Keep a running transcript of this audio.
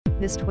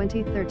This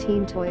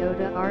 2013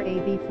 Toyota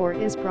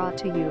RAV4 is brought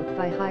to you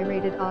by High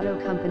Rated Auto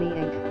Company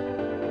Inc.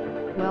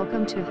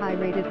 Welcome to High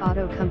Rated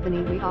Auto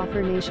Company. We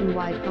offer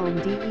nationwide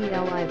home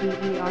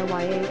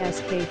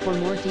deliveryask. For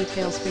more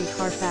details, free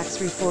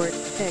Carfax report,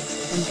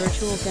 fix, and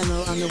virtual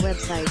demo on the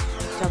website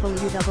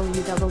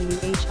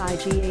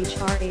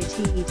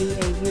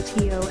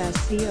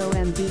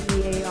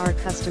www.higratedautoCombear.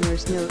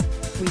 Customers note,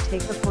 we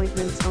take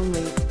appointments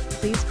only.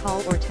 Please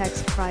call or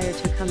text prior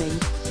to coming.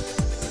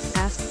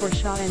 Ask for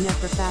Sean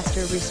for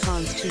faster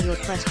response to your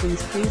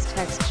questions. Please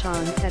text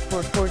Sean at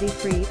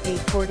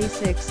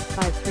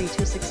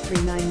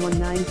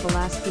 443-846-532-63919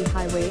 Pulaski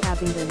Highway,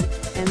 Abingdon,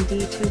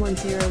 MD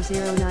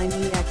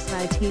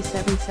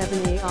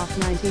 21009EXIT77A off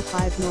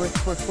 95 North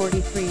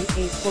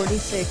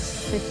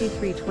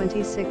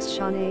 443-846-5326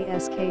 Sean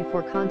ASK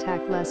for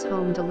contactless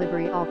home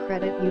delivery. All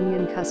credit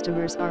union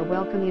customers are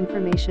welcome.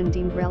 Information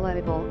deemed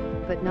reliable,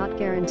 but not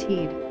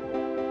guaranteed.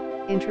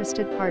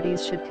 Interested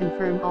parties should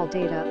confirm all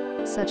data,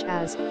 such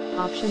as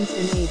options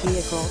in a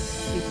vehicle,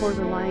 before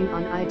relying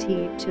on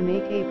IT to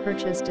make a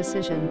purchase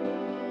decision.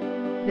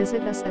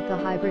 Visit us at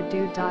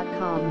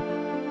thehybriddude.com.